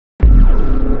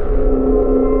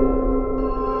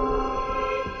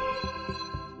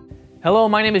Hello,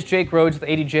 my name is Jake Rhodes with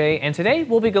ADJ, and today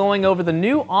we'll be going over the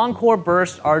new Encore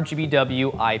Burst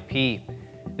RGBW IP.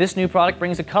 This new product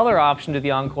brings a color option to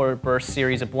the Encore Burst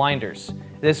series of blinders.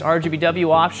 This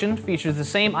RGBW option features the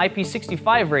same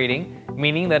IP65 rating,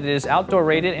 meaning that it is outdoor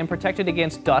rated and protected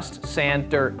against dust, sand,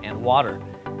 dirt, and water.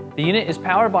 The unit is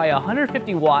powered by a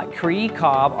 150-watt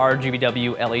Cree-Cobb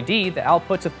RGBW LED that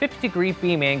outputs a 50-degree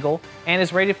beam angle and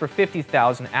is rated for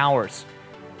 50,000 hours.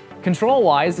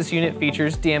 Control-wise, this unit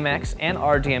features DMX and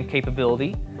RDM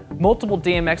capability, multiple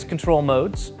DMX control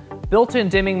modes, built-in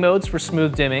dimming modes for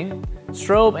smooth dimming,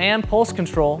 strobe and pulse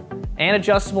control, and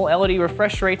adjustable LED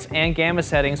refresh rates and gamma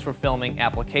settings for filming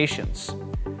applications.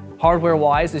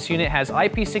 Hardware-wise, this unit has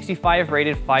IP65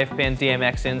 rated 5-pin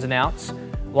DMX ins and outs,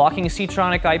 locking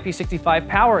C-tronic IP65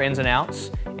 power ins and outs,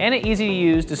 and an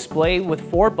easy-to-use display with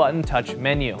 4-button touch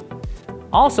menu.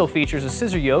 Also features a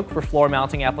scissor yoke for floor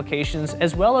mounting applications,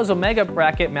 as well as Omega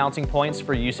bracket mounting points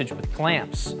for usage with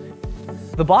clamps.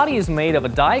 The body is made of a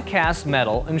die-cast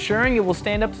metal, ensuring it will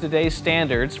stand up to today's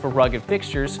standards for rugged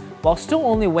fixtures while still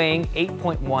only weighing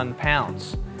 8.1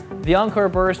 pounds. The Encore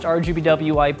Burst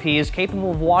RGBW IP is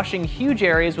capable of washing huge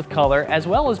areas with color, as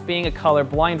well as being a color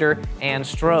blinder and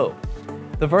strobe.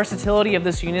 The versatility of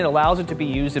this unit allows it to be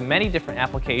used in many different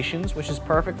applications, which is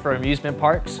perfect for amusement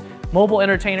parks, mobile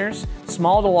entertainers,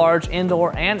 small to large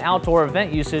indoor and outdoor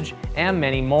event usage, and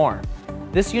many more.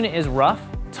 This unit is rough,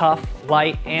 tough,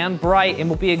 light, and bright, and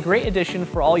will be a great addition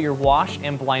for all your wash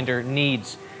and blinder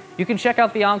needs. You can check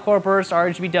out the Encore Burst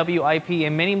RGBW IP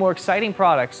and many more exciting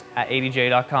products at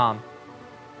ADJ.com.